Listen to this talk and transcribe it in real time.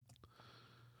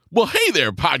Well, hey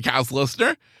there, podcast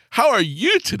listener. How are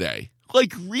you today?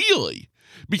 Like, really?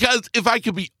 Because if I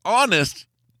could be honest,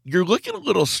 you're looking a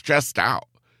little stressed out.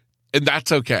 And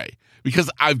that's okay, because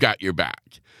I've got your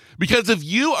back. Because if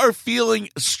you are feeling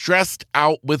stressed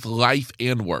out with life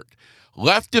and work,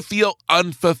 left to feel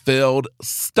unfulfilled,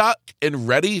 stuck, and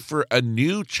ready for a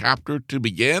new chapter to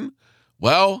begin,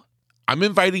 well, I'm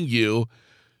inviting you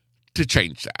to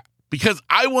change that. Because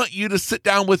I want you to sit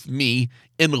down with me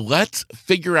and let's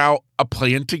figure out a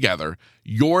plan together,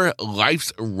 your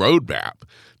life's roadmap,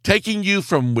 taking you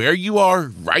from where you are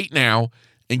right now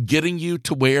and getting you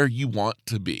to where you want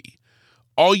to be.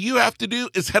 All you have to do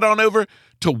is head on over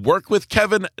to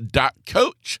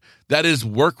workwithkevin.coach. That is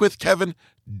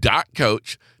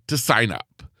workwithkevin.coach to sign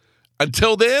up.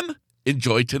 Until then,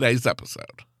 enjoy today's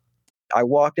episode. I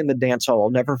walked in the dance hall. I'll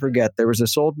never forget. There was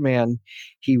this old man.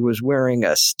 He was wearing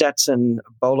a Stetson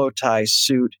bolo tie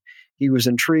suit. He was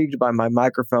intrigued by my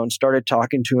microphone, started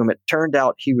talking to him. It turned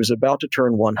out he was about to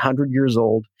turn 100 years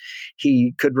old.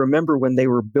 He could remember when they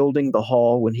were building the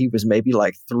hall when he was maybe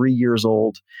like 3 years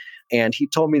old. And he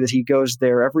told me that he goes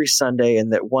there every Sunday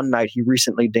and that one night he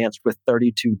recently danced with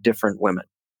 32 different women.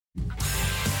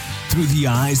 Through the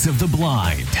eyes of the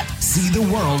blind, see the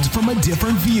world from a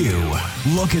different view.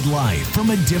 Look at life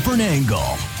from a different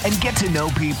angle and get to know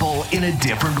people in a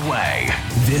different way.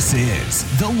 This is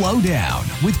The Lowdown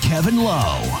with Kevin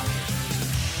Lowe.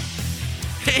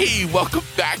 Hey, welcome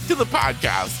back to the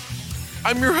podcast.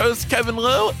 I'm your host, Kevin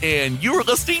Lowe, and you are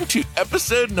listening to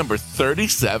episode number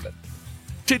 37.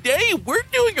 Today, we're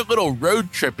doing a little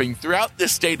road tripping throughout the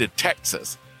state of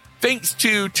Texas, thanks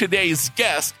to today's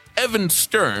guest, Evan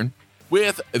Stern,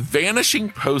 with Vanishing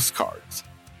Postcards.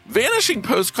 Vanishing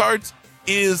Postcards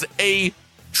is a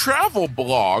travel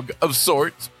blog of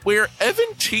sorts where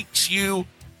Evan takes you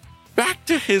back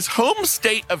to his home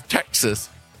state of Texas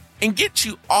and gets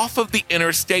you off of the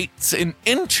interstates and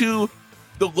into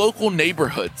the local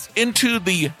neighborhoods, into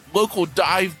the local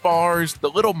dive bars, the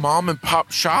little mom and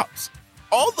pop shops,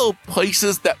 all the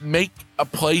places that make a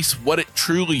place what it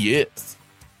truly is.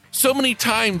 So many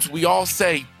times we all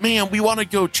say, man, we want to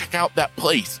go check out that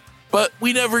place, but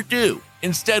we never do.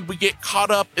 Instead, we get caught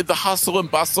up in the hustle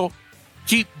and bustle,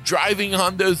 keep driving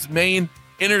on those main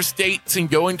interstates and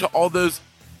going to all those,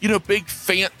 big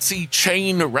fancy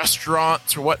chain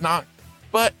restaurants or whatnot.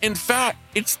 But in fact,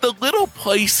 it's the little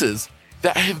places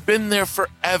that have been there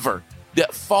forever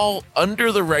that fall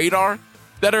under the radar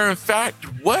that are in fact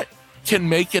what can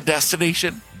make a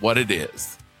destination what it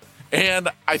is. And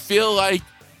I feel like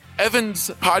Evan's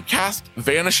podcast,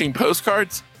 Vanishing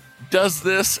Postcards, does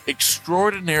this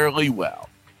extraordinarily well.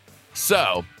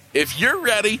 So, if you're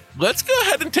ready, let's go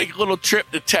ahead and take a little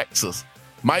trip to Texas.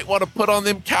 Might want to put on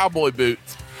them cowboy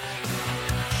boots.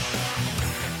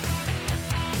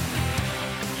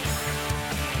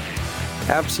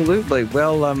 Absolutely.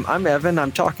 Well, I'm Evan.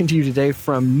 I'm talking to you today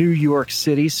from New York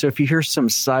City. So if you hear some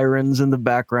sirens in the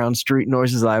background, street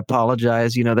noises, I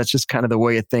apologize. That's just kind of the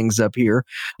way of things up here.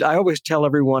 I always tell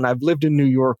everyone I've lived in New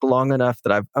York long enough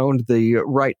that I've owned the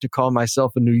right to call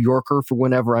myself a New Yorker for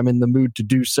whenever I'm in the mood to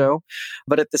do so.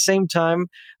 But at the same time,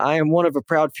 I am one of a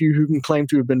proud few who can claim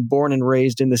to have been born and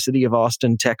raised in the city of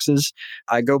Austin, Texas.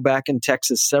 I go back in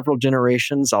Texas several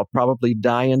generations. I'll probably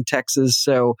die in Texas.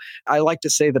 So I like to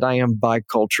say that I am bicultural.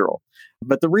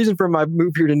 But the reason for my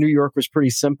move here to New York was pretty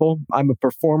simple. I'm a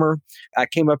performer. I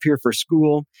came up here for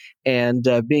school, and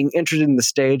being interested in the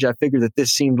stage, I figured that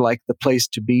this seemed like the place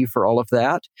to be for all of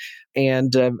that.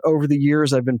 And over the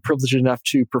years, I've been privileged enough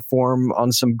to perform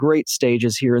on some great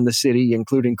stages here in the city,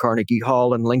 including Carnegie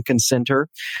Hall and Lincoln Center.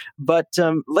 But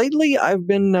lately, I've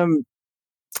been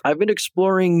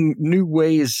exploring new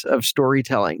ways of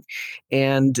storytelling.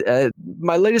 And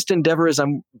my latest endeavor is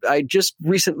I just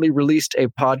recently released a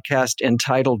podcast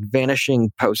entitled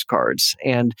Vanishing Postcards.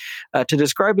 And to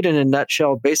describe it in a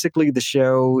nutshell, basically the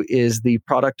show is the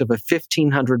product of a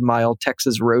 1,500-mile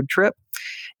Texas road trip.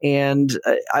 And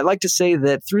I like to say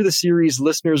that through the series,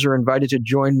 listeners are invited to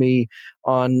join me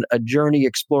on a journey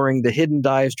exploring the hidden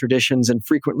dives, traditions, and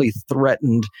frequently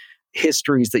threatened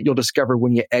histories that you'll discover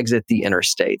when you exit the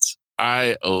interstates.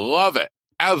 I love it.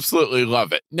 Absolutely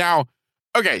love it. Now,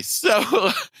 okay,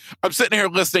 so I'm sitting here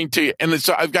listening to you, and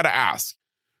so I've got to ask.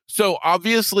 So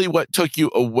obviously what took you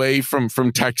away from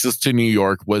Texas to New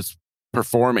York was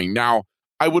performing. Now,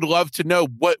 I would love to know,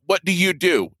 what do you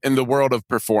do in the world of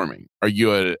performing? Are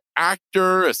you an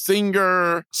actor, a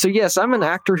singer? So yes, I'm an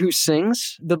actor who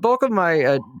sings. The bulk of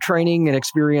my training and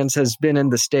experience has been in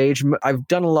the stage. I've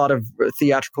done a lot of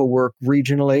theatrical work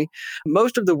regionally.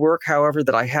 Most of the work, however,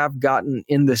 that I have gotten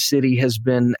in the city has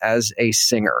been as a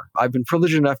singer. I've been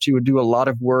privileged enough to do a lot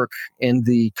of work in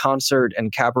the concert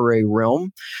and cabaret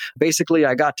realm. Basically,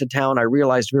 I got to town. I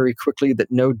realized very quickly that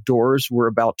no doors were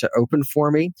about to open for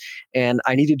me, and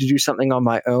I needed to do something on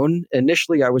my own.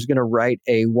 Initially, I was going to write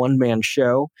a one-man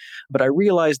show, but I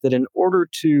realized that in order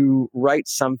to write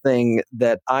something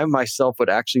that I myself would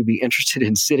actually be interested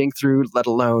in sitting through, let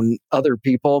alone other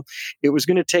people, it was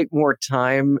going to take more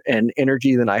time and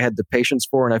energy than I had the patience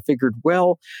for. And I figured,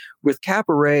 well, with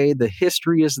cabaret, the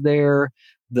history is there.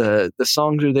 The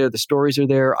songs are there, the stories are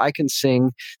there, I can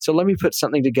sing. So let me put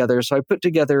something together. So I put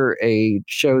together a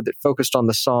show that focused on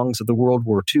the songs of the World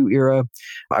War II era.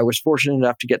 I was fortunate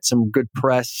enough to get some good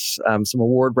press, some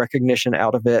award recognition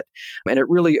out of it. And it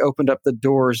really opened up the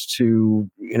doors to,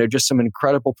 just some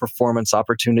incredible performance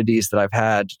opportunities that I've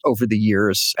had over the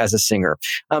years as a singer.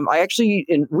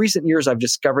 In recent years, I've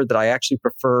discovered that I actually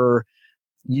prefer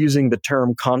using the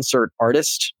term concert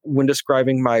artist when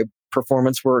describing my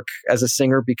performance work as a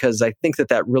singer, because I think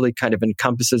that really kind of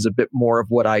encompasses a bit more of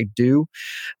what I do.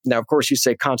 Now, of course, you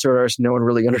say concert artist, no one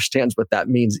really understands what that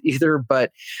means either.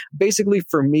 But basically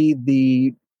for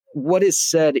me, what is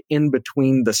said in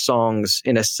between the songs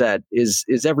in a set is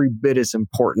every bit as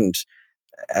important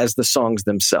as the songs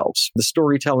themselves. The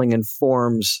storytelling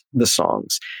informs the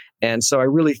songs. And so I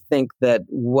really think that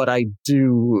what I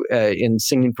do in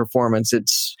singing performance,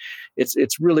 it's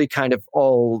really kind of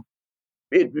all,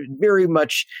 it very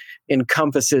much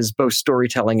encompasses both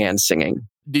storytelling and singing.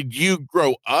 Did you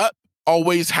grow up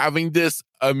always having this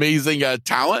amazing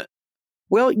talent?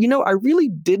 Well, I really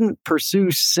didn't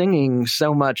pursue singing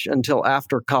so much until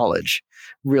after college,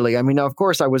 really. I mean, of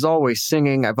course, I was always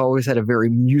singing. I've always had a very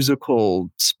musical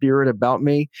spirit about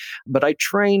me. But I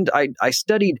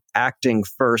studied acting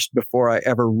first before I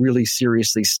ever really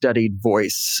seriously studied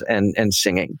voice and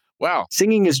singing. Wow.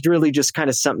 Singing is really just kind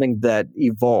of something that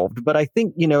evolved. But I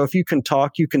think, if you can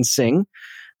talk, you can sing.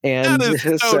 And that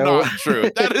is so not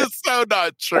true. That is so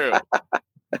not true.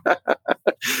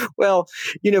 Well,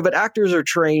 but actors are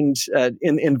trained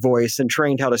in voice and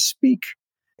trained how to speak.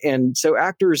 And so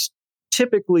actors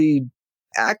tend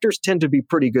to be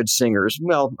pretty good singers.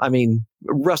 Well, I mean,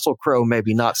 Russell Crowe,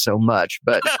 maybe not so much,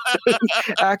 but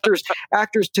actors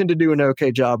tend to do an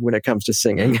okay job when it comes to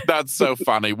singing. That's so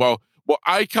funny. Well,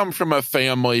 I come from a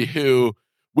family who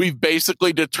we've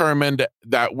basically determined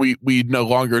that we no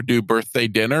longer do birthday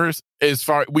dinners. We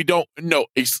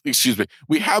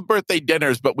have birthday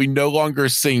dinners, but we no longer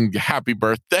sing happy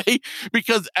birthday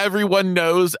because everyone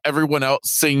knows everyone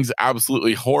else sings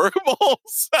absolutely horrible.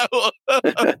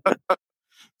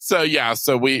 So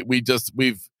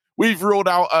we've ruled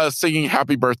out singing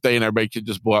happy birthday, and everybody can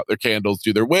just blow out their candles,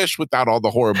 do their wish without all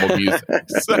the horrible music.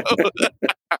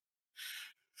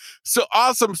 So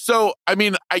awesome. So, I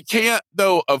mean, I can't,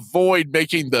 though, avoid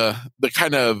making the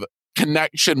kind of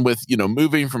connection with,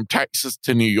 moving from Texas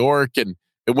to New York. And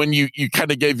when you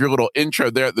kind of gave your little intro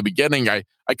there at the beginning, I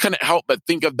couldn't help but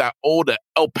think of that old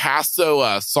El Paso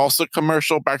salsa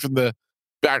commercial back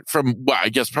from I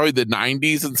guess probably the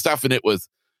 90s and stuff. And it was,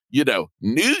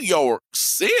 New York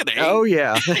City. Oh,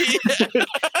 yeah.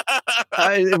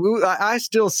 I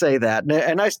still say that,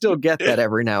 and I still get that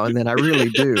every now and then. I really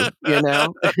do,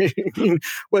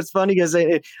 What's funny is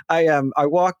I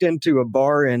walked into a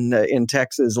bar in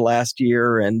Texas last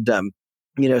year, and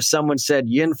someone said,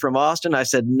 "You in from Austin?" I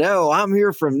said, "No, I'm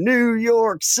here from New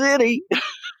York City."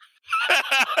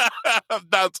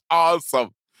 That's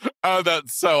awesome. Oh,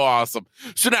 that's so awesome.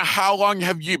 So now, how long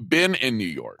have you been in New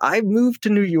York? I moved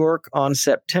to New York on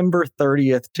September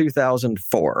 30th,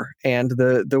 2004. And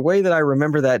the way that I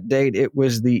remember that date, it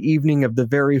was the evening of the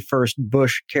very first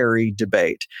Bush-Kerry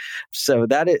debate. So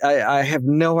I have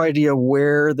no idea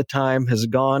where the time has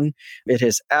gone. It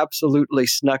has absolutely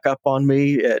snuck up on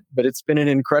me, but it's been an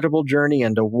incredible journey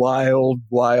and a wild,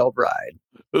 wild ride.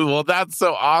 Well, that's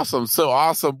so awesome. So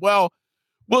awesome. Well,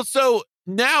 so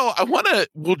now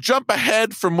we'll jump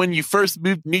ahead from when you first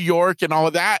moved to New York and all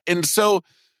of that. And so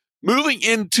moving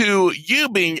into you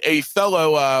being a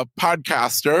fellow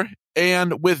podcaster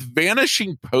and with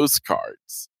Vanishing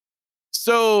Postcards.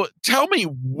 So tell me,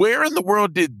 where in the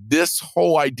world did this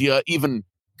whole idea even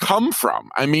come from?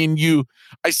 I mean,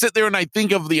 I sit there and I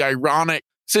think of the ironic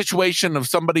situation of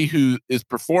somebody who is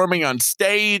performing on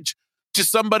stage to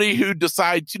somebody who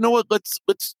decides, you know what, let's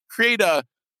create a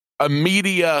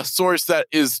media source that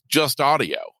is just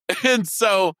audio. And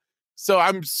so So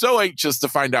I'm so anxious to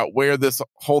find out where this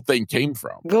whole thing came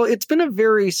from. Well, it's been a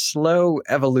very slow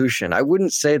evolution. I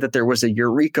wouldn't say that there was a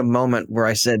eureka moment where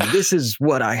I said, this is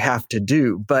what I have to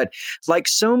do. But like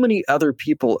so many other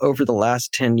people over the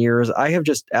last 10 years, I have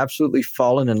just absolutely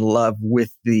fallen in love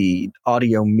with the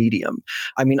audio medium.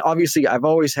 I mean, obviously, I've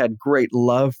always had great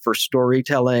love for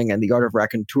storytelling and the art of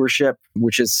raconteurship,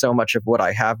 which is so much of what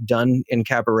I have done in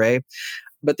cabaret.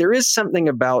 But there is something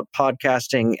about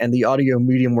podcasting and the audio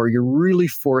medium where you're really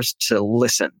forced to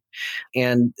listen.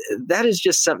 And that is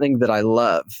just something that I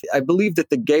love. I believe that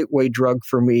the gateway drug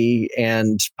for me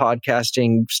and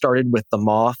podcasting started with The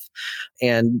Moth.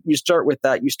 And you start with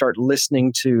that, you start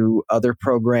listening to other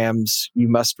programs. You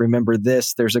must remember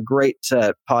this. There's a great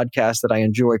podcast that I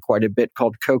enjoy quite a bit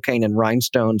called Cocaine and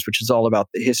Rhinestones, which is all about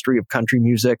the history of country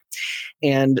music.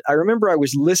 And I remember I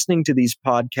was listening to these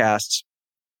podcasts.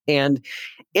 And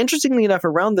interestingly enough,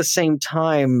 around the same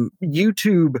time,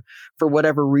 YouTube, for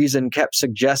whatever reason, kept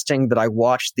suggesting that I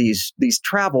watch these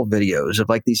travel videos of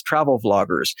like these travel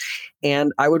vloggers.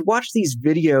 And I would watch these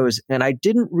videos and I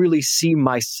didn't really see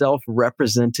myself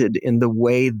represented in the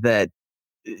way that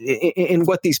in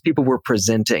what these people were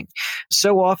presenting.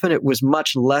 So often it was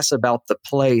much less about the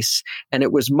place and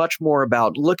it was much more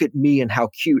about look at me and how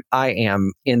cute I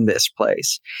am in this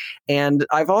place. And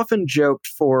I've often joked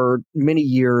for many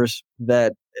years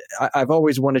that I've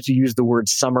always wanted to use the word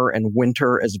summer and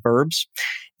winter as verbs.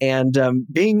 And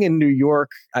being in New York,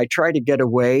 I try to get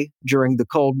away during the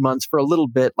cold months for a little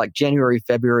bit, like January,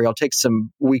 February. I'll take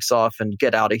some weeks off and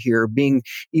get out of here. Being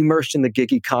immersed in the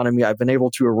gig economy, I've been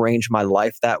able to arrange my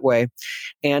life that way.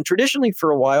 And traditionally, for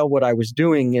a while, what I was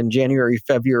doing in January,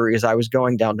 February is I was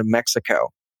going down to Mexico.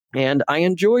 And I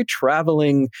enjoy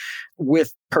traveling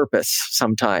with purpose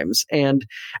sometimes. And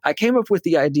I came up with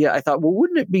the idea, I thought, well,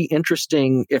 wouldn't it be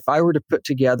interesting if I were to put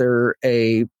together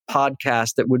a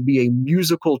podcast that would be a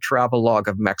musical travelogue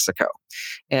of Mexico?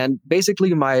 And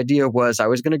basically my idea was I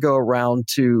was going to go around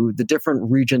to the different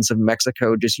regions of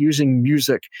Mexico, just using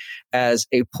music as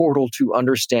a portal to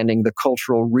understanding the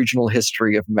cultural regional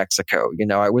history of Mexico. You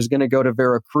know, I was going to go to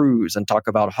Veracruz and talk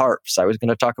about harps. I was going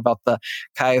to talk about the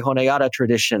callejoneada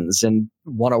traditions in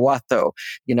Guanajuato.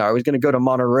 You know, I was going to go to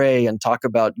Monterrey and talk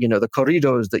about, you know, the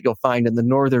corridos that you'll find in the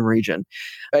northern region.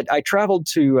 I traveled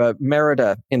to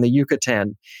Merida in the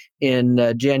Yucatan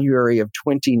in January of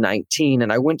 2019,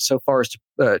 and I went so far as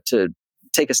to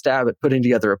take a stab at putting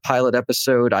together a pilot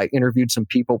episode. I interviewed some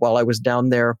people while I was down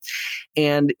there.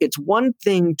 And it's one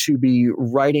thing to be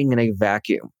writing in a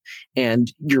vacuum and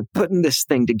you're putting this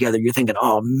thing together. You're thinking,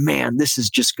 oh man, this is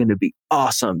just going to be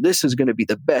awesome. This is going to be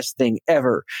the best thing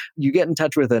ever. You get in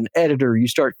touch with an editor, you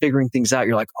start figuring things out.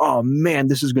 You're like, oh man,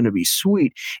 this is going to be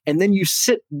sweet. And then you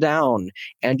sit down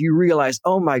and you realize,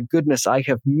 oh my goodness, I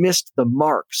have missed the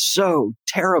mark so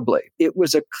terribly. It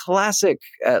was a classic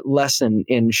lesson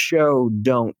in show,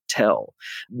 don't tell.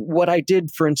 What I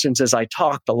did, for instance, is I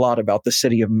talked a lot about the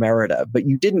city of Merida, but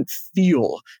you didn't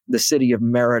feel the city of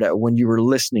Merida when you were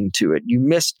listening to it. You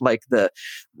missed like the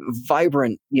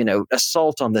vibrant, you know,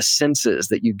 assault on the senses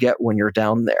that you get when you're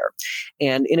down there.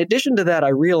 And in addition to that, I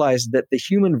realized that the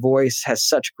human voice has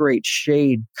such great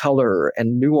shade, color,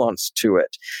 and nuance to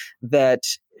it that,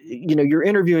 you know, you're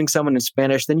interviewing someone in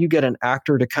Spanish, then you get an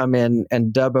actor to come in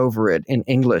and dub over it in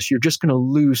English. You're just going to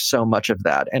lose so much of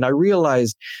that. And I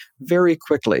realized very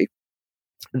quickly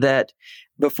that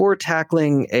before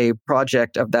tackling a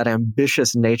project of that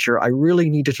ambitious nature, I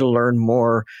really needed to learn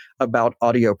more about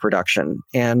audio production.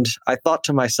 And I thought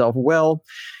to myself, well,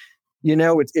 you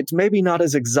know, it's maybe not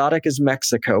as exotic as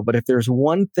Mexico, but if there's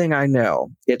one thing I know,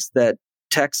 it's that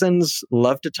Texans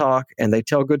love to talk and they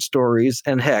tell good stories.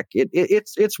 And heck,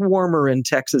 it's warmer in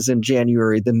Texas in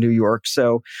January than New York.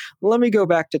 So let me go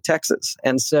back to Texas.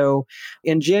 And so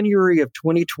in January of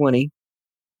 2020,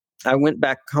 I went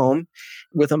back home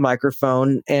with a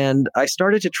microphone and I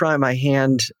started to try my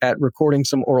hand at recording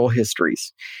some oral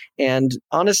histories. And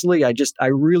honestly, I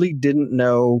really didn't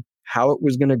know how it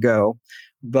was going to go.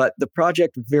 But the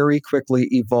project very quickly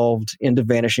evolved into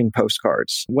Vanishing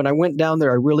Postcards. When I went down there,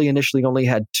 I really initially only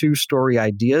had 2 story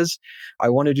ideas. I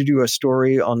wanted to do a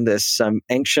story on this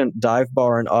ancient dive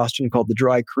bar in Austin called the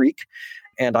Dry Creek.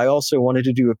 And I also wanted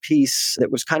to do a piece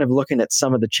that was kind of looking at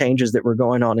some of the changes that were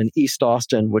going on in East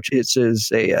Austin, which is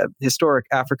a historic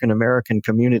African-American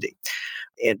community.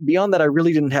 And beyond that, I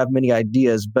really didn't have many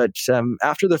ideas. But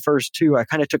after the first 2, I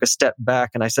kind of took a step back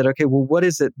and I said, okay, well, what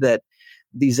is it that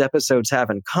these episodes have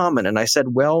in common? And I said,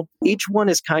 well, each one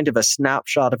is kind of a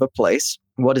snapshot of a place.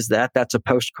 What is that? That's a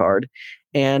postcard.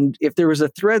 And if there was a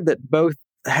thread that both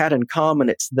had in common,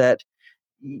 it's that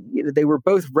they were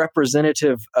both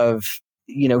representative of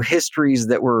histories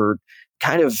that were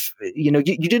kind of, you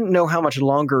didn't know how much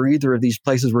longer either of these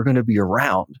places were going to be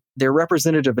around. They're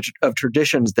representative of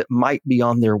traditions that might be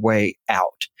on their way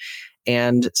out.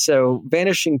 And so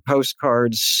Vanishing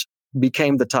Postcards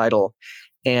became the title.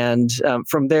 And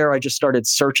from there, I just started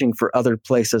searching for other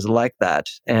places like that.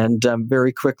 And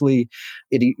very quickly,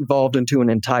 it evolved into an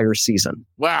entire season.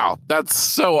 Wow, that's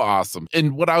so awesome.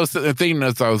 And what I was thinking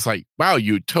is, I was like, wow,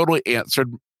 you totally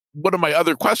answered. One of my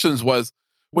other questions was,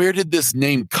 where did this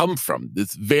name come from?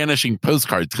 This Vanishing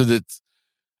Postcards? Because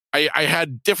I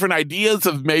had different ideas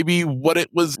of maybe what it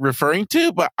was referring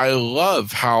to, but I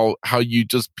love how you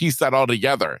just piece that all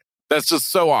together. That's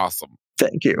just so awesome.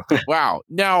 Thank you. Wow.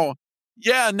 Now,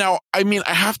 I mean,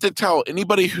 I have to tell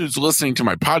anybody who's listening to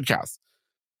my podcast,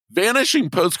 Vanishing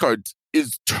Postcards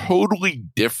is totally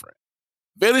different.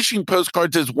 Vanishing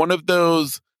Postcards is one of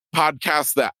those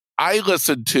podcasts that I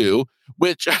listen to,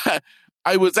 which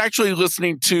I was actually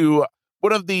listening to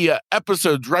one of the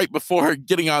episodes right before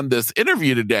getting on this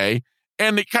interview today,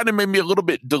 and it kind of made me a little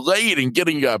bit delayed in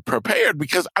getting prepared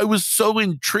because I was so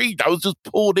intrigued. I was just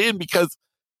pulled in because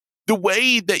the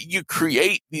way that you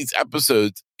create these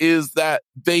episodes is that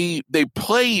they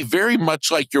play very much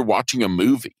like you're watching a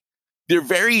movie. They're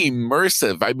very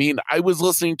immersive. I mean, I was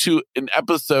listening to an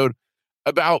episode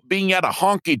about being at a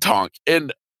honky-tonk,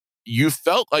 and you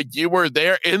felt like you were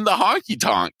there in the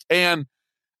honky-tonk. And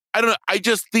I don't know, I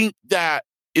just think that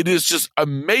it is just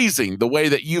amazing the way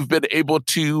that you've been able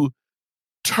to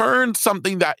turn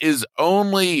something that is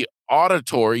only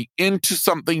auditory into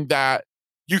something that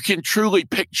you can truly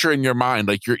picture in your mind,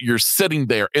 like you're sitting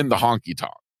there in the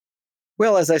honky-tonk.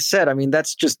 Well, as I said, I mean,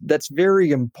 that's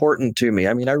very important to me.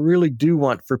 I mean, I really do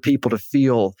want for people to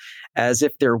feel as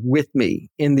if they're with me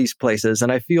in these places.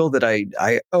 And I feel that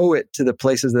I owe it to the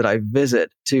places that I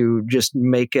visit to just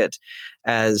make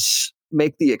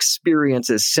the experience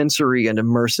as sensory and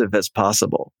immersive as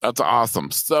possible. That's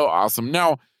awesome. So awesome.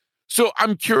 Now, so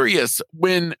I'm curious,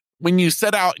 when you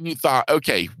set out and you thought,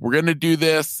 okay, we're going to do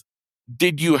this,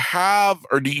 did you have,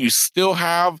 or do you still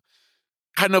have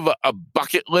kind of a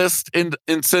bucket list in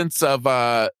sense of,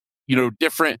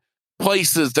 different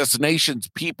places, destinations,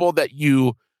 people that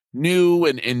you knew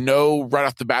and know right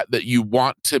off the bat that you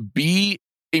want to be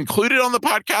included on the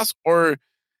podcast? Or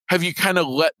have you kind of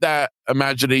let that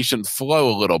imagination flow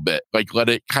a little bit, like let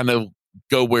it kind of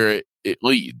go where it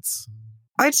leads?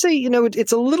 I'd say,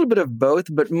 it's a little bit of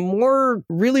both, but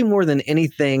really more than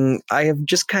anything, I have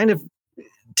just kind of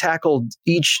tackled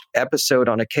each episode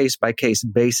on a case-by-case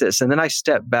basis. And then I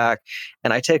step back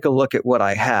and I take a look at what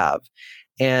I have.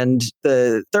 And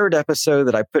the third episode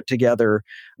that I put together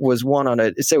was one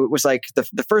so it was like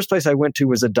the first place I went to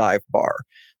was a dive bar.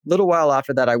 A little while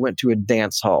after that, I went to a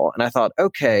dance hall, and I thought,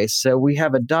 okay, so we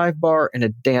have a dive bar and a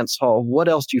dance hall. What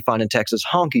else do you find in Texas?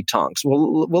 Honky-Tonks.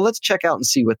 Well, let's check out and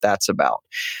see what that's about.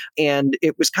 And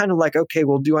it was kind of like, okay,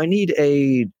 well,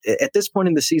 at this point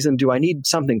in the season, do I need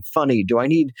something funny? Do I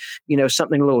need,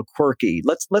 something a little quirky?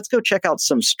 Let's go check out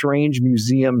some strange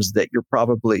museums that you're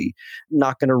probably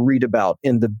not going to read about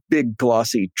in the big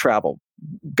glossy travel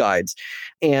guides.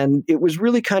 And it was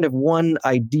really kind of one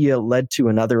idea led to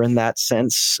another in that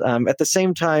sense. At the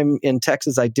same time, in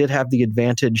Texas, I did have the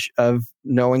advantage of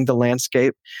knowing the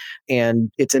landscape,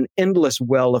 and it's an endless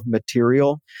well of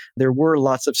material. There were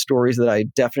lots of stories that I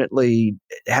definitely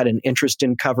had an interest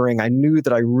in covering. I knew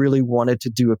that I really wanted to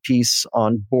do a piece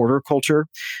on border culture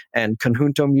and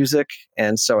conjunto music,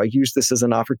 and so I used this as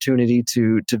an opportunity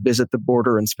to visit the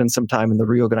border and spend some time in the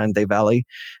Rio Grande Valley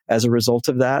as a result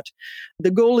of that.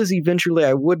 The goal is eventually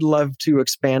I would love to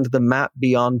expand the map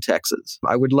beyond Texas.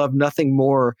 I would love nothing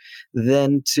more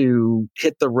than to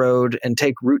hit the road and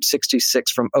take Route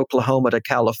 66 from Oklahoma to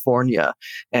California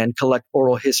and collect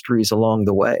oral histories along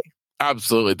the way.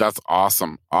 Absolutely. That's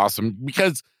awesome. Awesome.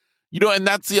 Because, and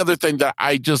that's the other thing that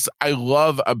I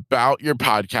love about your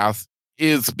podcast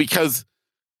is because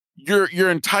your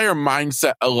entire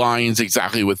mindset aligns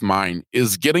exactly with mine,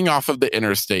 is getting off of the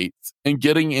interstates and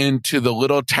getting into the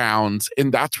little towns.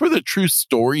 And that's where the true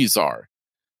stories are,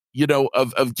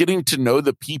 of getting to know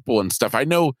the people and stuff. I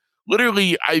know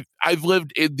literally I've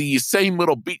lived in the same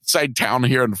little beachside town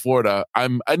here in Florida.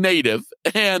 I'm a native.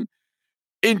 And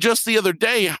just the other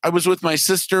day, I was with my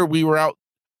sister. We were out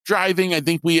driving. I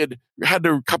think we had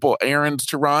a couple errands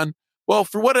to run. Well,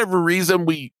 for whatever reason,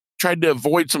 we tried to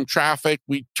avoid some traffic.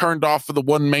 We turned off of the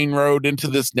one main road into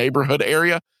this neighborhood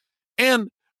area. And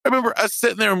I remember us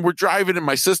sitting there and we're driving, and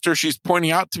my sister, she's pointing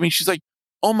out to me, she's like,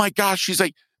 oh my gosh, she's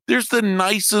like, there's the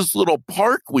nicest little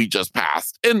park we just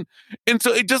passed. And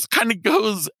so it just kind of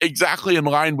goes exactly in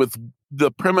line with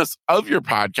the premise of your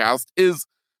podcast, is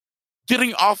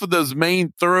getting off of those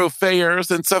main thoroughfares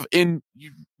and stuff, and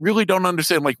you really don't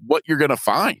understand like what you're going to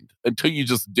find until you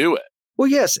just do it. Well,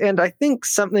 yes, and I think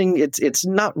something it's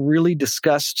not really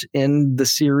discussed in the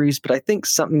series, but I think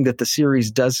something that the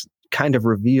series does kind of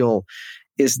reveal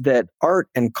is that art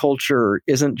and culture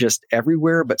isn't just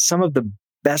everywhere, but some of the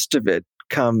best of it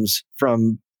comes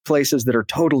from places that are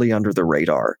totally under the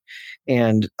radar.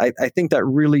 And I think that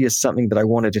really is something that I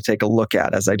wanted to take a look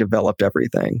at as I developed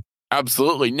everything.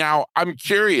 Absolutely. Now, I'm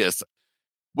curious,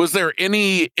 was there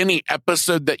any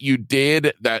episode that you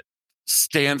did that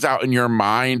stands out in your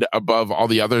mind above all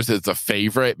the others as a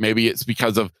favorite? Maybe it's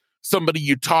because of somebody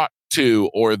you talked to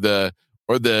or the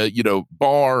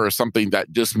bar or something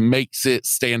that just makes it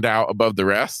stand out above the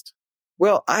rest?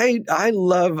 Well,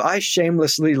 I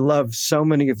shamelessly love so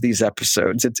many of these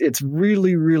episodes. It's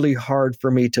really, really hard for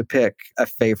me to pick a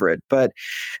favorite, but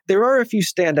there are a few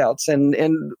standouts,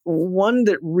 and one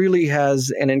that really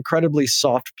has an incredibly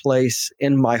soft place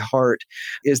in my heart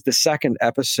is the second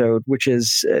episode, which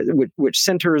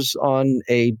centers on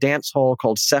a dance hall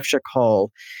called Sefshik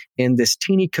Hall in this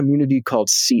teeny community called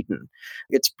Seaton.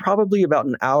 It's probably about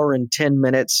an hour and 10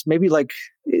 minutes,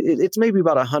 it's maybe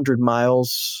about 100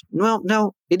 miles. Well,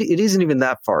 no, it isn't even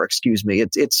that far. Excuse me.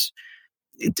 It's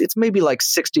maybe like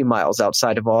 60 miles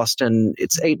outside of Austin.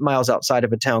 It's 8 miles outside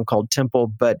of a town called Temple.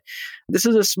 But this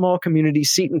is a small community,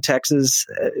 Seaton, Texas.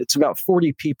 It's about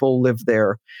 40 people live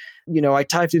there. I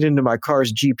typed it into my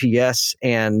car's GPS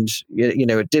and,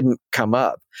 it didn't come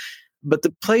up. But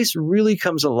the place really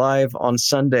comes alive on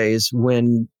Sundays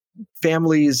when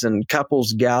families and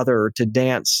couples gather to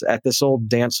dance at this old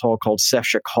dance hall called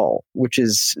Sefshik Hall, which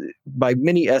is by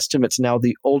many estimates now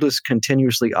the oldest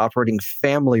continuously operating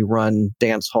family-run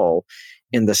dance hall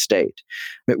in the state.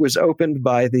 It was opened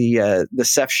by the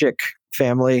Sefshik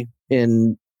family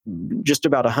in just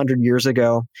about 100 years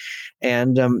ago.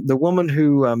 And the woman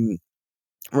who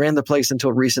ran the place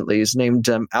until recently is named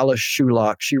Alice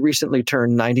Shulock. She recently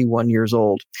turned 91 years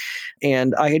old.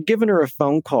 And I had given her a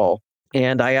phone call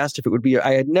and I asked if it would be,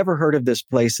 I had never heard of this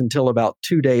place until about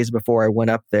 2 days before I went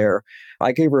up there.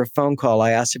 I gave her a phone call.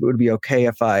 I asked if it would be okay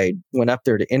if I went up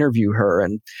there to interview her.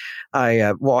 And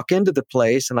I walk into the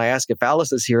place and I ask if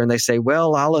Alice is here. And they say,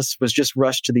 well, Alice was just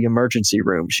rushed to the emergency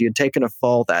room. She had taken a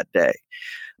fall that day.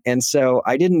 And so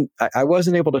I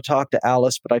wasn't able to talk to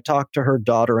Alice, but I talked to her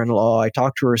daughter-in-law. I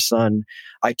talked to her son.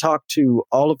 I talked to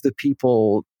all of the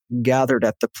people gathered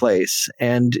at the place.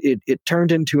 And it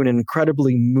turned into an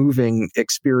incredibly moving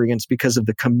experience because of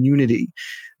the community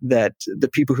that the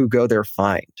people who go there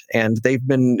find. And they've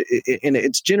been, in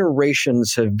its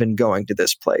generations have been going to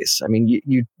this place. I mean,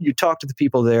 you talk to the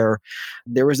people there.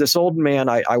 There was this old man,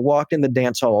 I walked in the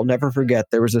dance hall, I'll never forget.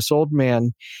 There was this old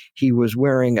man. He was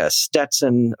wearing a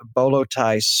Stetson bolo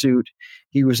tie suit.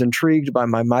 He was intrigued by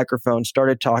my microphone,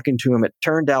 started talking to him. It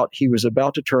turned out he was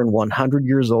about to turn 100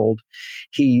 years old.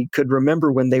 He could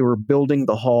remember when they were building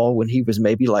the hall when he was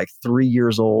maybe like 3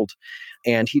 years old.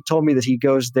 And he told me that he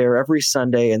goes there every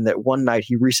Sunday and that one night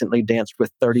he recently danced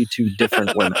with 32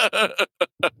 different women.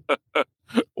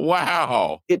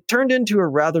 Wow. It turned into a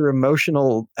rather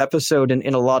emotional episode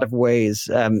in a lot of ways.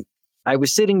 I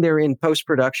was sitting there in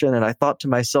post-production and I thought to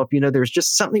myself, there's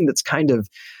just something that's kind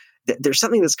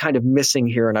of missing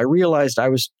here. And I realized I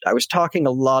was talking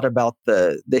a lot about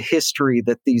the history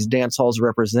that these dance halls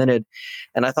represented.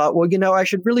 And I thought, well, I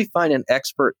should really find an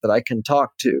expert that I can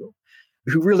talk to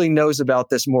who really knows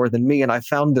about this more than me. And I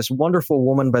found this wonderful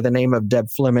woman by the name of Deb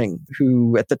Fleming,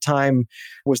 who at the time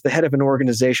was the head of an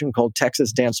organization called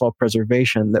Texas Dance Hall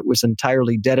Preservation that was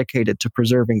entirely dedicated to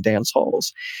preserving dance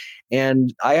halls.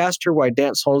 And I asked her why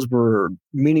dance halls were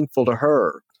meaningful to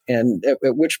her. And at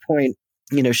which point,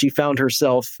 she found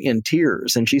herself in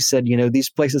tears and she said,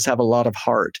 these places have a lot of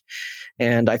heart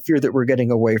and I fear that we're getting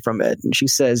away from it. And she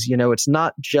says, it's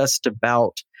not just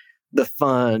about the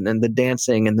fun and the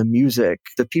dancing and the music.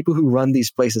 The people who run these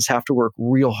places have to work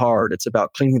real hard. It's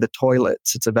about cleaning the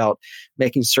toilets. It's about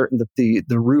making certain that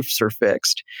the roofs are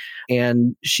fixed.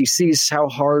 And she sees how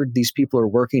hard these people are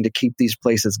working to keep these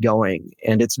places going.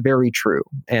 And it's very true.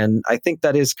 And I think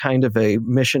that is kind of a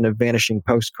mission of Vanishing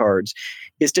Postcards,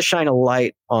 is to shine a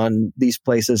light on these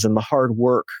places and the hard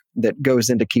work that goes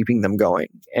into keeping them going.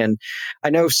 And I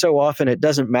know so often it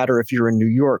doesn't matter if you're in New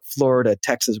York, Florida,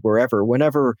 Texas, wherever,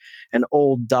 whenever an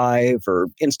old dive or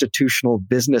institutional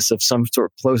business of some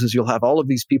sort closes, you'll have all of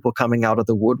these people coming out of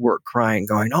the woodwork crying,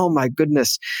 going, oh my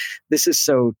goodness, this is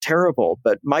so terrible.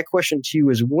 But my question to you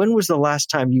is, when was the last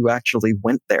time you actually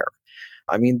went there?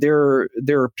 I mean, there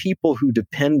are people who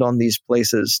depend on these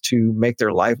places to make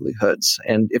their livelihoods.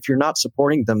 And if you're not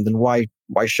supporting them, then why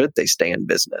should they stay in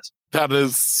business? That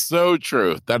is so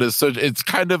true. It's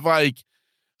kind of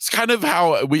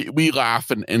how we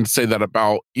laugh and say that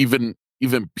about even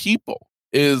people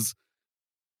is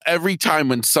every time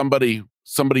when somebody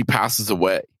passes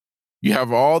away, you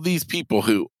have all these people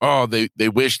who, they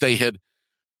wish they had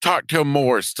talked to them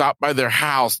more, stopped by their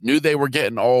house, knew they were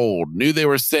getting old, knew they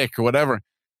were sick or whatever.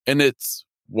 And it's,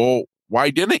 well,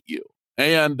 why didn't you?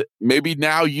 And maybe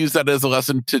now use that as a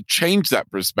lesson to change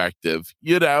that perspective,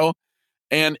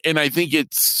 And I think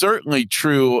it's certainly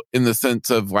true in the sense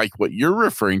of like what you're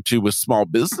referring to with small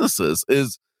businesses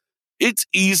is it's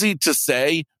easy to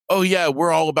say, oh yeah,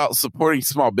 we're all about supporting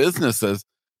small businesses.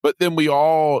 But then we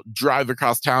all drive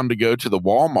across town to go to the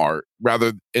Walmart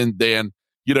rather than,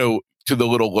 to the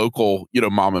little local,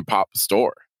 mom and pop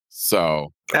store.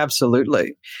 So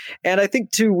absolutely. And I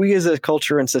think too, we as a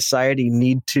culture and society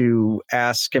need to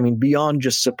ask, beyond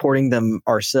just supporting them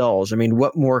ourselves,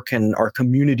 what more can our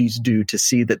communities do to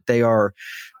see that they are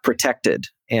protected?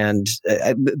 And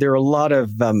there are a lot of,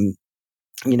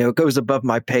 it goes above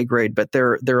my pay grade, but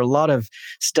there are a lot of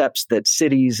steps that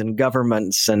cities and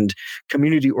governments and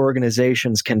community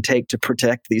organizations can take to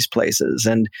protect these places.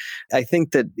 And I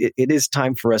think that it is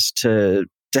time for us to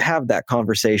have that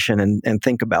conversation and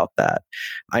think about that.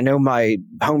 I know my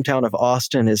hometown of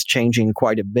Austin is changing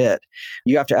quite a bit.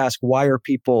 You have to ask, why are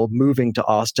people moving to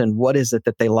Austin? What is it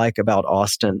that they like about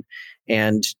Austin?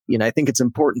 And, I think it's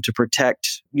important to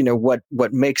protect, what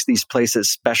makes these places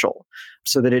special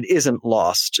so that it isn't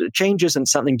lost. Change isn't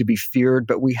something to be feared,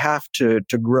 but we have to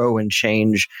grow and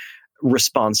change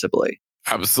responsibly.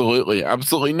 Absolutely.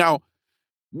 Absolutely. Now,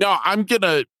 I'm going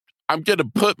to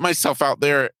put myself out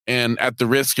there and at the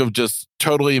risk of just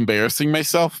totally embarrassing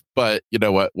myself, but you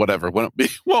know what, whatever, won't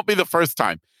be the first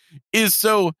time, is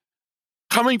so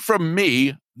coming from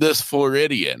me, this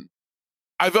Floridian,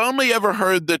 I've only ever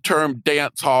heard the term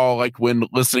dance hall like when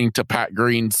listening to Pat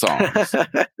Green songs.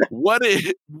 What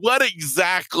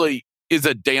exactly is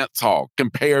a dance hall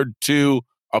compared to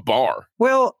a bar?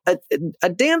 Well, a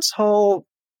dance hall,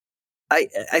 I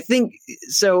think,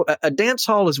 so a dance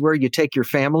hall is where you take your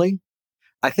family.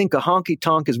 I think a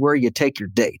honky-tonk is where you take your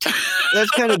date. That's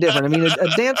kind of different.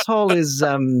 A dance hall is,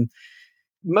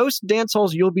 most dance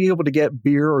halls, you'll be able to get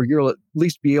beer or you'll at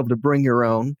least be able to bring your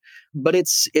own. But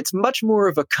it's much more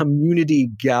of a community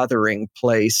gathering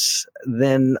place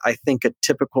than I think a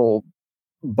typical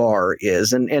bar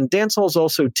is. And dance halls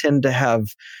also tend to have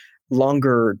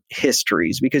longer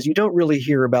histories because you don't really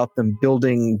hear about them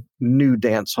building new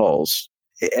dance halls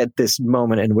at this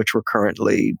moment in which we're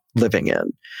currently living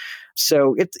in.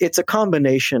 So it's a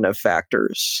combination of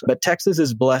factors, but Texas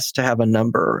is blessed to have a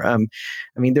number.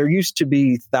 There used to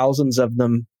be thousands of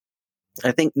them.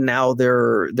 I think now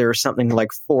there are something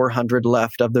like 400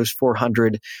 left. Of those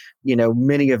 400,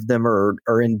 many of them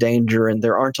are in danger, and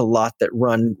there aren't a lot that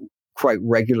run quite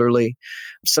regularly.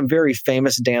 Some very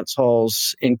famous dance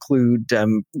halls include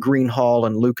Green Hall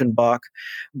and Lukenbach.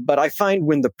 But I find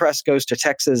when the press goes to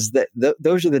Texas, that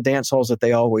those are the dance halls that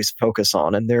they always focus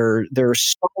on. And there are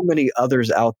so many others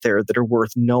out there that are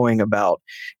worth knowing about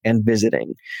and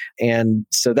visiting. And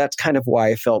so that's kind of why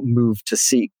I felt moved to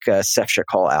seek Sefchick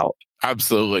Hall out.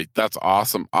 Absolutely. That's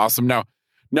awesome. Awesome. Now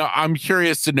I'm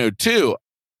curious to know too,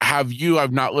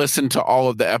 I've not listened to all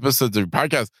of the episodes of your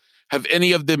podcast. Have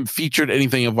any of them featured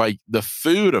anything of like the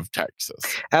food of Texas?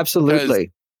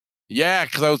 Absolutely.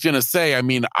 Because I was going to say,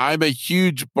 I'm a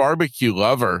huge barbecue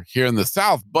lover here in the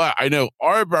South, but I know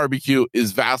our barbecue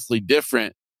is vastly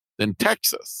different than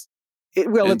Texas.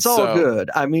 It's all good.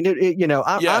 I'm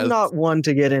not one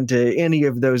to get into any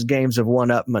of those games of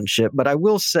one-upmanship, but I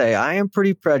will say I am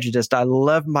pretty prejudiced. I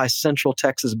love my Central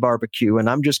Texas barbecue, and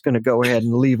I'm just going to go ahead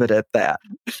and leave it at that.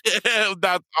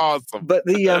 That's awesome. But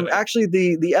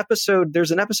the episode,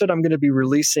 there's an episode I'm going to be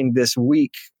releasing this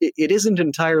week. It isn't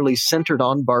entirely centered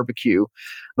on barbecue,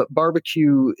 but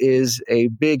barbecue is a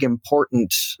big,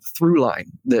 important through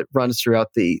line that runs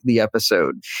throughout the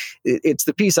episode. It's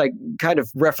the piece I kind of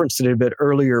referenced it a bit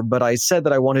earlier, but I said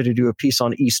that I wanted to do a piece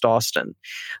on East Austin.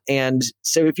 And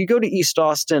so if you go to East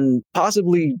Austin,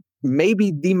 possibly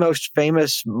maybe the most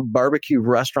famous barbecue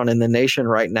restaurant in the nation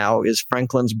right now is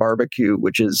Franklin's Barbecue,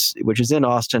 which is in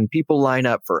Austin. People line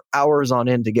up for hours on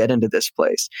end to get into this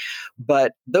place.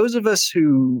 But those of us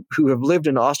who have lived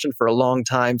in Austin for a long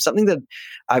time, something that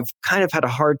I've kind of had a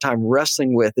hard time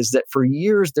wrestling with is that for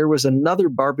years there was another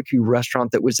barbecue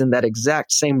restaurant that was in that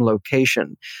exact same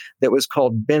location that was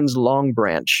called Ben's Long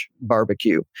Branch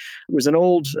Barbecue. It was an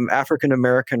old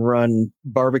African-American run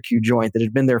barbecue joint that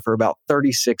had been there for about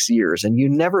 36 years, and you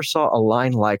never saw a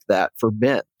line like that for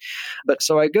Ben. But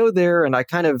so I go there and I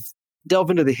kind of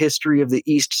delve into the history of the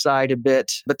East Side a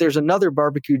bit. But there's another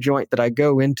barbecue joint that I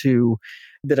go to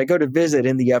visit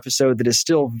in the episode that is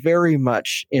still very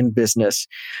much in business,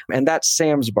 and that's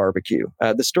Sam's Barbecue.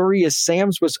 The story is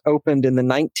Sam's was opened in the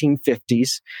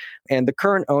 1950s, and the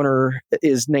current owner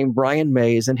is named Brian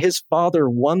Mays, and his father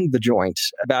won the joint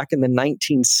back in the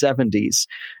 1970s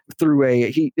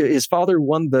his father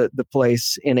won the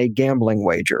place in a gambling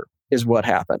wager, is what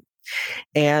happened.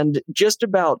 And just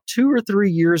about 2 or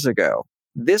 3 years ago,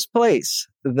 this place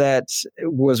that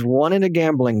was won in a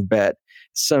gambling bet,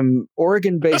 some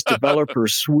Oregon-based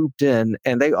developers swooped in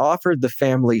and they offered the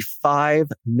family $5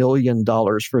 million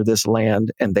for this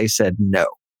land, and they said no.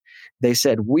 They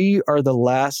said, we are the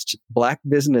last Black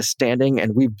business standing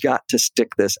and we've got to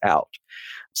stick this out.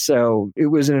 So it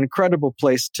was an incredible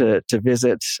place to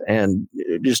visit, and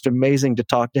just amazing to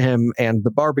talk to him. And the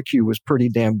barbecue was pretty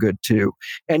damn good too.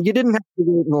 And you didn't have to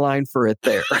wait in line for it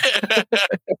there.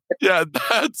 Yeah,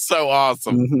 that's so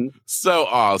awesome. Mm-hmm. So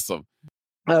awesome.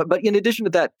 But in addition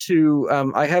to that, too,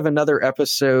 I have another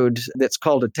episode that's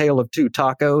called A Tale of Two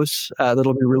Tacos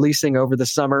that'll be releasing over the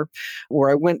summer, where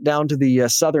I went down to the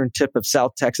southern tip of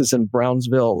South Texas in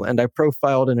Brownsville, and I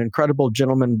profiled an incredible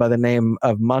gentleman by the name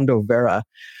of Mando Vera,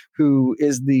 who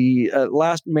is the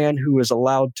last man who is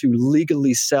allowed to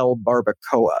legally sell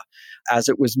barbacoa as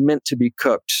it was meant to be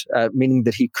cooked, meaning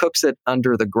that he cooks it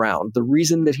under the ground. The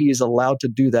reason that he is allowed to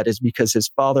do that is because his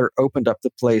father opened up the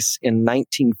place in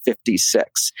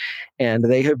 1956, and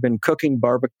they have been cooking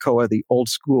barbacoa the old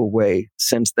school way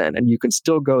since then. And you can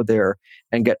still go there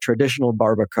and get traditional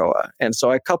barbacoa. And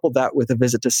so I coupled that with a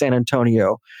visit to San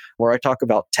Antonio, where I talk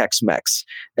about Tex-Mex,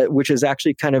 which is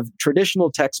actually kind of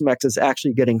traditional Tex-Mex is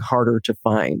actually getting harder to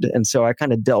find. And so I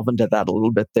kind of delve into that a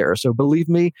little bit there. So believe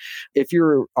me, if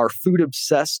you are food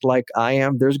obsessed like I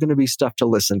am, there's going to be stuff to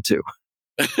listen to.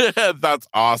 That's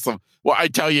awesome. Well, I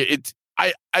tell you,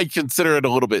 I consider it a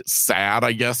little bit sad,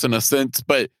 I guess, in a sense,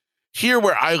 but here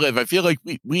where I live, I feel like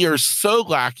we are so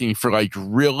lacking for like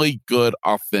really good,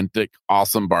 authentic,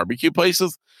 awesome barbecue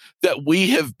places that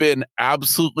we have been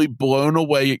absolutely blown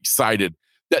away excited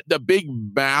that the big,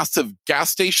 massive gas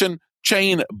station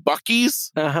chain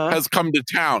Buc-ee's has come to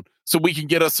town, so we can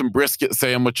get us some brisket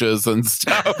sandwiches and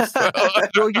stuff. So.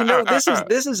 Well,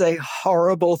 this is a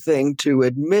horrible thing to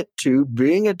admit to.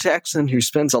 Being a Texan who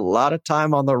spends a lot of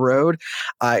time on the road,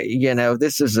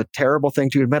 this is a terrible thing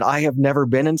to admit. I have never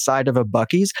been inside of a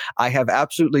Buc-ee's. I have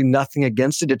absolutely nothing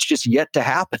against it. It's just yet to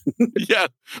happen. Yeah.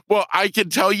 Well, I can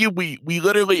tell you, we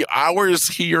literally, ours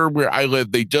here where I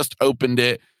live, they just opened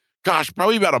it,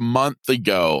 probably about a month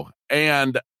ago.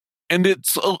 And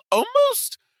it's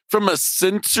almost from a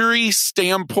sensory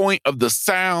standpoint of the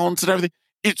sounds and everything,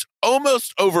 it's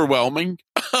almost overwhelming.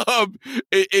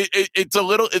 It's a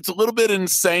little bit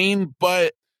insane,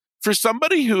 but for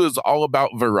somebody who is all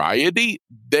about variety,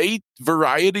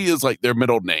 variety is like their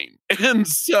middle name. And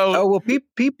so,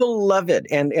 people love it.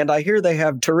 And I hear they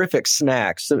have terrific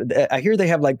snacks. So I hear they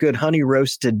have like good honey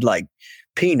roasted, like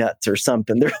peanuts or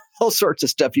something. There's all sorts of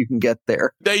stuff you can get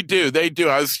there. They do.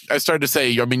 I started to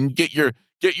say, I mean, get your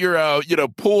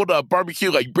pulled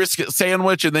barbecue like brisket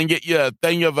sandwich, and then get you a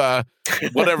thing of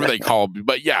whatever they call them.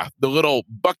 But yeah, the little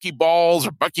Bucky balls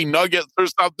or Bucky nuggets or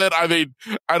something. I mean,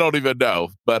 I don't even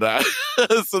know, but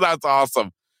so that's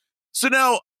awesome. So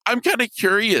now I'm kind of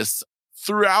curious,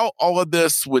 throughout all of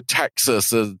this with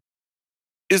Texas,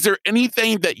 is there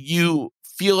anything that you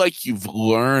feel like you've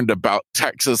learned about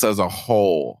Texas as a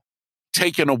whole,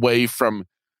 taken away from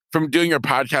doing your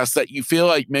podcast, that you feel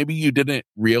like maybe you didn't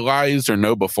realize or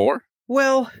know before?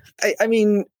 Well, I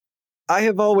mean, I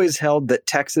have always held that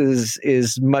Texas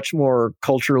is much more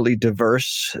culturally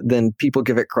diverse than people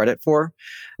give it credit for.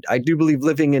 I do believe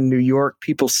living in New York,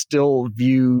 people still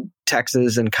view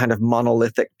Texas in kind of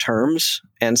monolithic terms.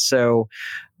 And so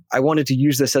I wanted to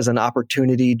use this as an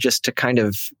opportunity just to kind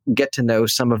of get to know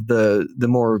some of the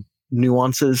more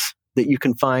nuances that you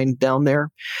can find down there.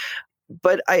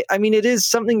 But I mean, it is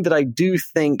something that I do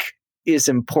think is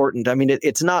important. I mean,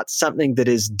 it's not something that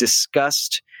is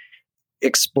discussed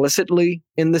explicitly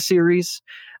in the series,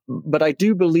 but I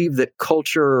do believe that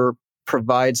culture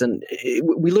provides,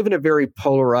 we live in a very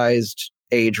polarized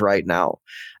age right now.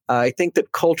 I think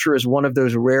that culture is one of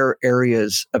those rare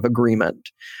areas of agreement.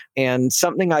 And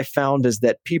something I found is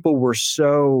that people were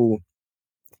so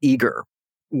eager.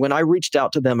 When I reached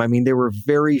out to them, I mean, there were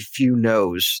very few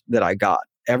no's that I got.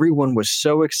 Everyone was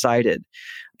so excited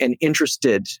and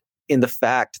interested in the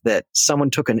fact that someone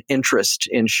took an interest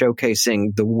in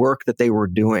showcasing the work that they were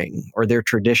doing or their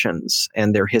traditions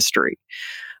and their history.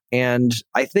 And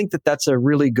I think that that's a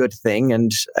really good thing.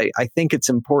 And I think it's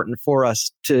important for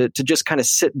us to just kind of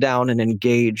sit down and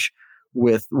engage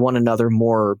with one another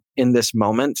more in this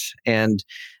moment. And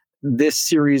this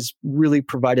series really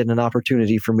provided an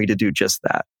opportunity for me to do just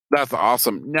that. That's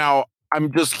awesome. Now,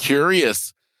 I'm just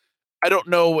curious. I don't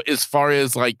know as far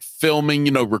as like filming,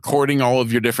 recording all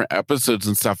of your different episodes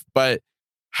and stuff, but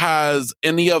has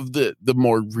any of the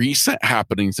more recent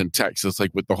happenings in Texas,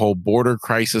 like with the whole border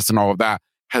crisis and all of that,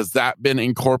 has that been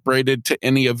incorporated to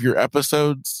any of your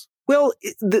episodes? Well,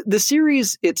 the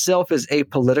series itself is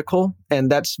apolitical,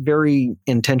 and that's very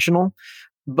intentional.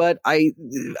 But I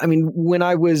mean, when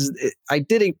I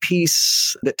did a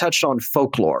piece that touched on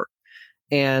folklore,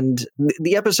 and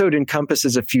the episode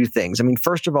encompasses a few things. I mean,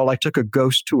 first of all, I took a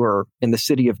ghost tour in the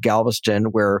city of Galveston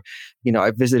where,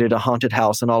 I visited a haunted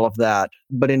house and all of that.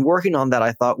 But in working on that,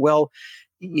 I thought, well,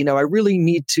 I really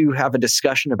need to have a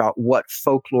discussion about what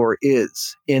folklore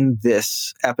is in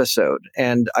this episode.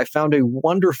 And I found a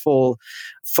wonderful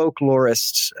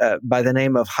folklorist by the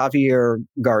name of Javier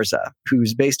Garza,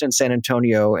 who's based in San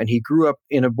Antonio, and he grew up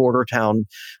in a border town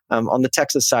on the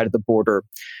Texas side of the border.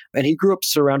 And he grew up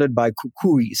surrounded by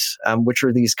cucuys, which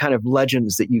are these kind of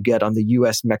legends that you get on the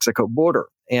U.S.-Mexico border.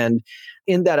 And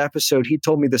in that episode, he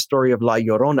told me the story of La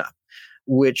Llorona,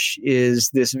 which is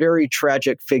this very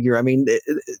tragic figure. I mean,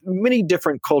 many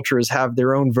different cultures have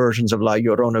their own versions of La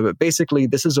Llorona, but basically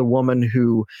this is a woman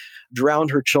who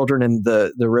drowned her children in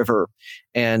the river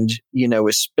and,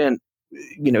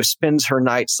 spends her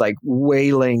nights like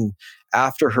wailing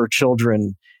after her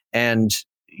children. And,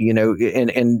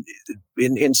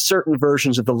 in certain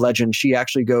versions of the legend, she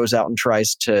actually goes out and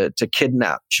tries to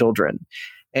kidnap children.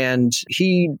 And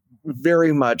he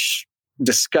very much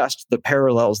discussed the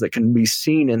parallels that can be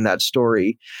seen in that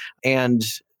story and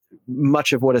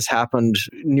much of what has happened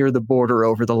near the border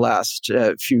over the last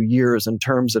few years in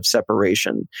terms of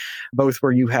separation, both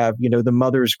where you have, the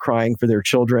mothers crying for their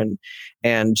children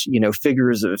and,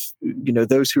 figures of,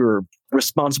 those who are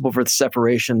responsible for the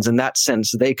separations. In that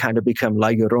sense, they kind of become La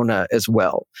Llorona as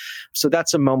well. So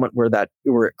that's a moment where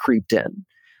it creeped in.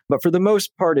 But for the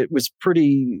most part, it was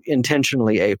pretty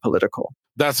intentionally apolitical.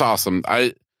 That's awesome.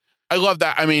 I love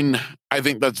that. I mean, I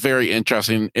think that's very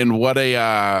interesting. And what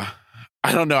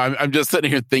I don't know. I'm just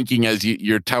sitting here thinking as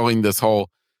you're telling this whole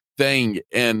thing,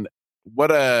 and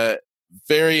what a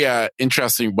very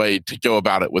interesting way to go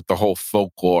about it with the whole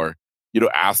folklore,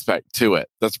 aspect to it.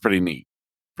 That's pretty neat.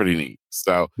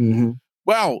 So,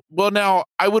 well, now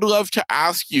I would love to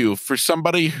ask you, for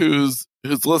somebody who's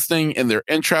listening and they're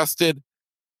interested,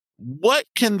 what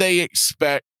can they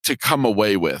expect to come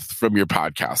away with from your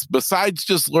podcast besides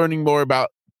just learning more about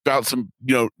some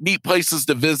neat places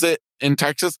to visit in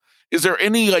Texas? Is there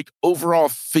any like overall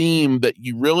theme that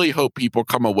you really hope people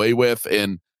come away with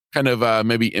and kind of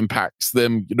maybe impacts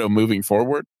them moving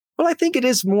forward? Well, I think it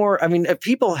is more,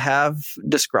 people have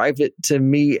described it to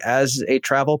me as a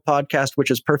travel podcast,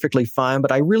 which is perfectly fine,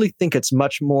 but I really think it's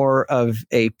much more of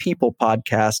a people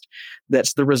podcast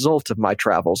that's the result of my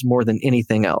travels more than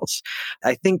anything else.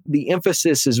 I think the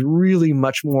emphasis is really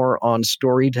much more on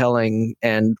storytelling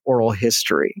and oral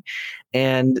history.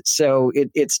 And so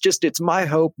it's my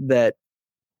hope that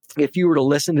if you were to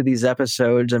listen to these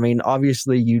episodes,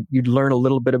 obviously you'd learn a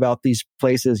little bit about these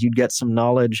places, you'd get some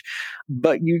knowledge,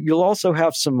 but you'll also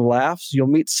have some laughs. You'll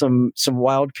meet some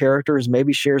wild characters,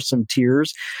 maybe share some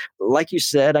tears. Like you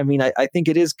said, I think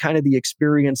it is kind of the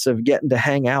experience of getting to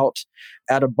hang out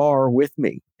at a bar with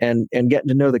me and getting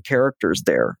to know the characters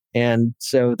there. And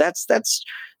so that's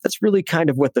really kind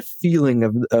of what the feeling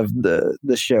of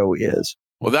the show is.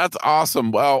 Well, that's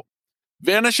awesome. Well,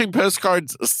 Vanishing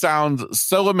Postcards sounds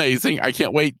so amazing. I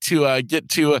can't wait to get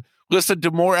to listen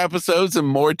to more episodes and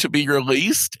more to be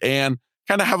released, and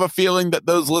kind of have a feeling that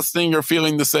those listening are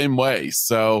feeling the same way.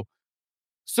 So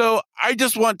I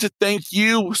just want to thank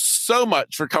you so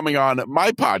much for coming on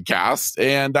my podcast,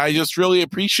 and I just really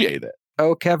appreciate it.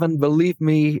 Oh, Kevin, believe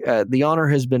me, the honor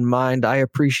has been mine. I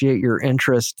appreciate your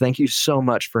interest. Thank you so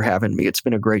much for having me. It's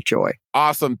been a great joy.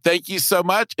 Awesome. Thank you so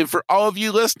much. And for all of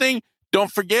you listening,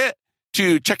 don't forget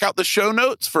to check out the show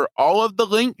notes for all of the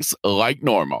links like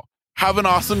normal. Have an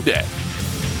awesome day.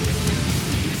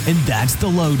 And that's The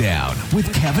Lowdown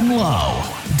with Kevin Lowe.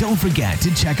 Don't forget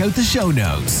to check out the show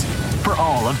notes for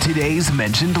all of today's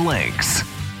mentioned links.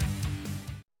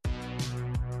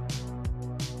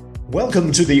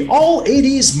 Welcome to the All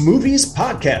 80s Movies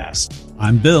Podcast.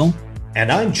 I'm Bill. And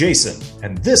I'm Jason,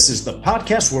 and this is the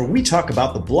podcast where we talk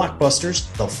about the blockbusters,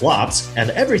 the flops, and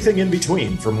everything in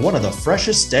between from one of the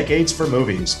freshest decades for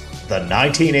movies, the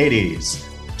 1980s.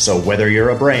 So whether you're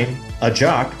a brain, a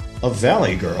jock, a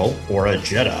valley girl, or a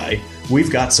Jedi,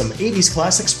 we've got some 80s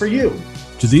classics for you.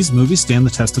 Do these movies stand the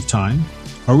test of time?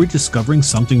 Are we discovering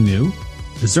something new?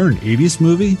 Is there an 80s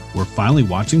movie we're finally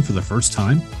watching for the first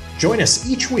time? Join us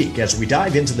each week as we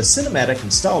dive into the cinematic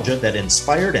nostalgia that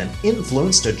inspired and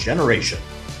influenced a generation.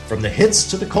 From the hits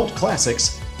to the cult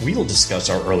classics, we'll discuss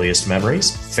our earliest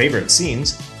memories, favorite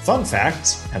scenes, fun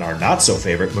facts, and our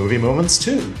not-so-favorite movie moments,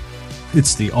 too.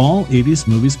 It's the All 80s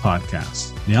Movies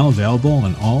Podcast, now available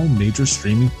on all major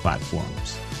streaming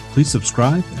platforms. Please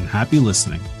subscribe and happy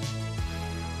listening.